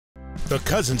The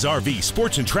Cousins RV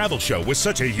Sports and Travel Show was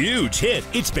such a huge hit,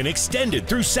 it's been extended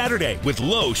through Saturday with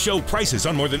low show prices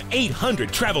on more than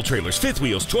 800 travel trailers, fifth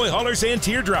wheels, toy haulers, and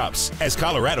teardrops. As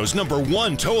Colorado's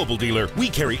 #1 towable dealer, we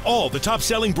carry all the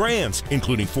top-selling brands,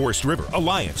 including Forest River,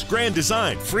 Alliance, Grand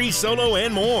Design, Free Solo,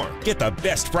 and more. Get the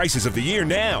best prices of the year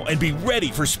now and be ready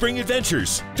for spring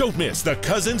adventures. Don't miss the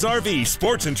Cousins RV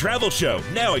Sports and Travel Show,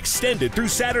 now extended through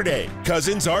Saturday.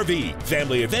 Cousins RV,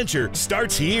 family adventure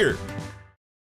starts here.